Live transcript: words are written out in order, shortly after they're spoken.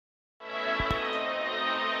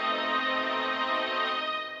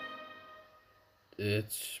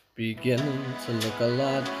It's beginning to look a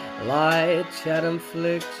lot like Chatham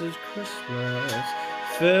Flicks' Christmas.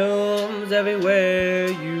 Films everywhere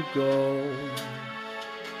you go.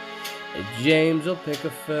 James will pick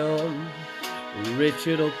a film,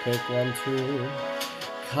 Richard will pick one too.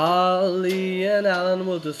 Carly and Alan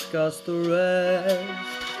will discuss the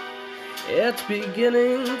rest. It's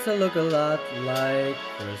beginning to look a lot like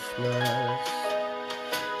Christmas.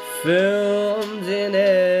 Films in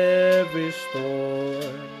every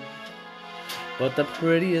store. But the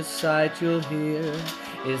prettiest sight you'll hear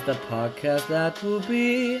is the podcast that will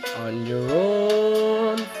be on your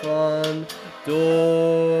own front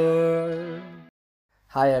door.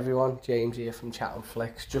 Hi everyone, James here from Chatham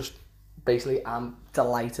Flicks. I'm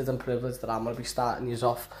delighted and privileged that I'm going to be starting you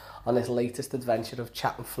off on this latest adventure of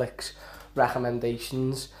Chatham Flicks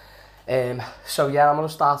recommendations. I'm going to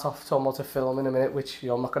start off talking about a film in a minute, which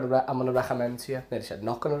I'm going to recommend to you. I said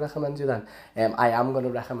not going to recommend you then. I am going to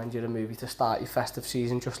recommend you a movie to start your festive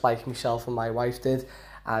season, just like myself and my wife did,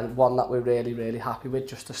 and one that we're really, really happy with,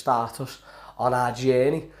 just to start us on our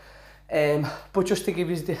journey. But just to give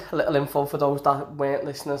you the little info for those that weren't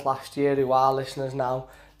listeners last year, who are listeners now,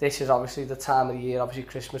 this is obviously the time of the year, obviously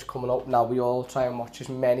Christmas coming up now. We all try and watch as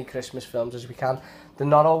many Christmas films as we can. They're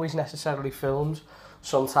not always necessarily films.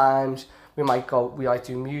 Sometimes we might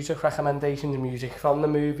do music recommendations, music from the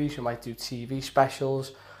movies, we might do TV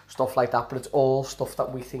specials, stuff like that, but it's all stuff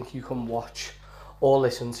that we think you can watch or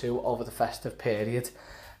listen to over the festive period.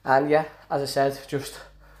 And yeah, as I said, just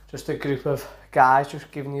a group of guys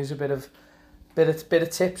just giving you a bit of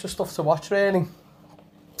tips of stuff to watch really.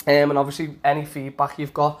 And obviously any feedback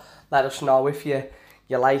you've got, let us know if you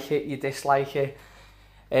like it, you dislike it.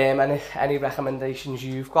 And any recommendations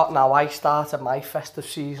you've got. Now, I started my festive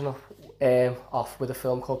season off with a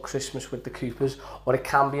film called Christmas with the Coopers, or it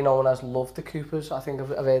can be known as Love the Coopers. I think I've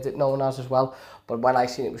heard it known as well. But when I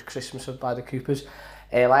seen it was Christmas by the Coopers,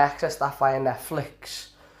 I accessed that via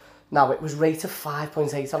Netflix. Now, it was rated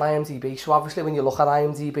 5.8 on IMDb. So obviously, when you look at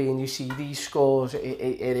IMDb and you see these scores,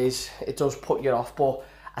 it does put you off. But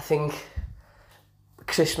I think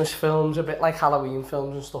Christmas films, a bit like Halloween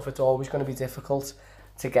films and stuff, it's always going to be difficult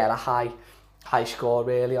to get a high score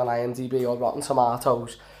really on IMDb or Rotten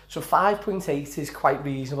Tomatoes. So 5.8 is quite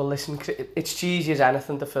reasonable. Listen, it's cheesy as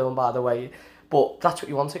anything, the film, by the way, but that's what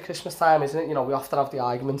you want at Christmas time, isn't it? You know, we often have the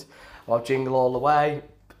argument about Jingle All the Way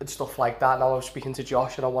and stuff like that. Now I was speaking to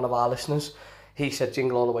Josh, one of our listeners. He said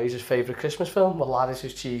Jingle All the Way is his favourite Christmas film. Well, that is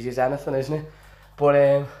as cheesy as anything, isn't it? But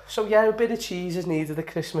a bit of cheese is needed at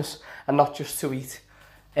Christmas, and not just to eat.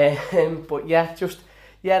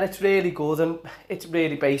 It's really good and it's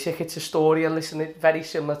really basic. It's a story, and listen, it's very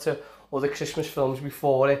similar to other Christmas films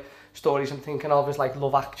before it. Stories I'm thinking of is like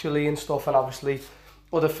Love Actually and stuff, and obviously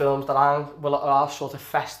other films that are sort of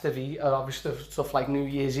festive, obviously stuff like New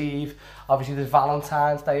Year's Eve. Obviously there's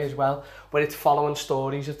Valentine's Day as well, where it's following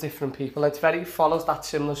stories of different people. It follows that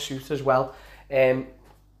similar suit as well. There's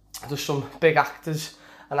some big actors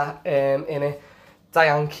in it.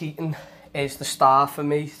 Diane Keaton is the star for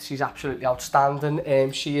me. She's absolutely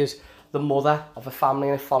outstanding. She is the mother of a family,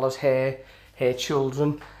 and it follows her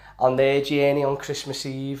children on their journey on Christmas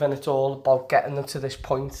Eve, and it's all about getting them to this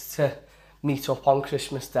point to meet up on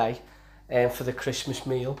Christmas Day for the Christmas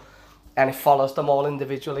meal. And it follows them all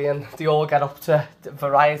individually, and they all get up to a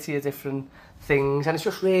variety of different things, and it's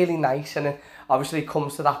just really nice. And it obviously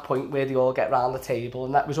comes to that point where they all get round the table,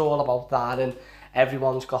 and that was all about that, and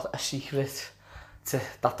everyone's got a secret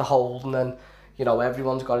that they're holding, and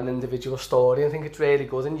everyone's got an individual story. I think it's really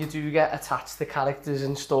good, and you do get attached to characters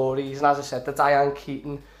and stories. And as I said, the Diane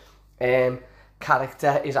Keaton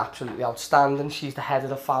character is absolutely outstanding. She's the head of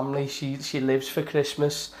the family. She lives for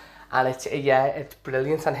Christmas, and it's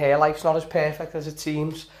brilliant. And her life's not as perfect as it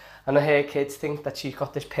seems, and her kids think that she's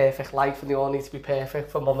got this perfect life and they all need to be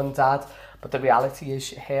perfect for mum and dad, but the reality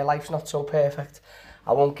is her life's not so perfect.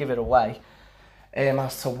 I won't give it away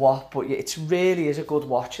as to what, but it really is a good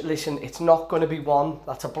watch. Listen, it's not going to be one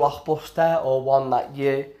that's a blockbuster or one that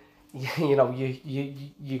you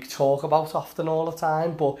talk about often all the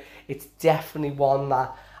time, but it's definitely one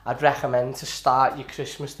that I'd recommend to start your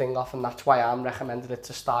Christmas thing off, and that's why I'm recommending it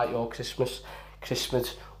to start your Christmas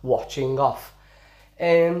watching off.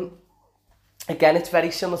 Again, it's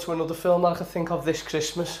very similar to another film that I can think of this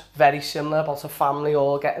Christmas. Very similar, about a family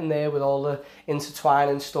all getting there with all the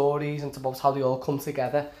intertwining stories, and it's about how they all come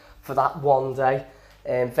together for that one day.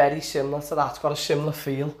 Very similar to that. It's got a similar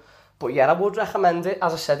feel. But yeah, I would recommend it.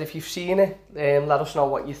 As I said, if you've seen it, let us know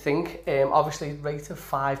what you think. Obviously, rated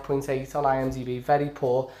 5.8 on IMDb, very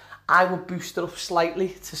poor. I would boost it up slightly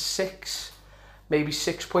to 6, maybe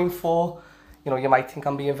 6.4. you know, you might think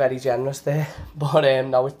I'm being very generous there, but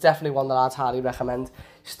no, it's definitely one that I'd highly recommend.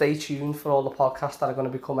 Stay tuned for all the podcasts that are going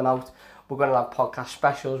to be coming out. We're going to have podcast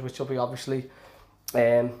specials, which will be obviously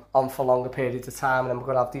on for longer periods of time, and then we're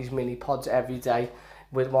going to have these mini pods every day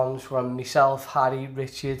with ones from myself, Harry,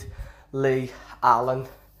 Richard, Lee, Alan,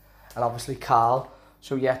 and obviously Carl.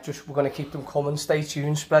 So yeah, we're going to keep them coming. Stay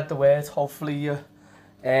tuned, spread the word. Hopefully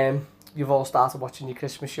you've all started watching your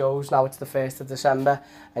Christmas shows. Now it's the 1st of December.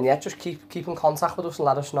 And yeah, just keep in contact with us and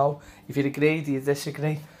let us know if you agree, do you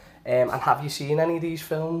disagree, and have you seen any of these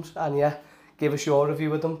films? And yeah, give us your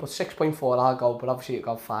review of them. But 6.4 I'll go, but obviously it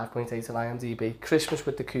got 5.8 on IMDb. Christmas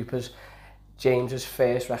with the Coopers, James's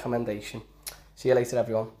first recommendation. See you later,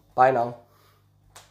 everyone. Bye now.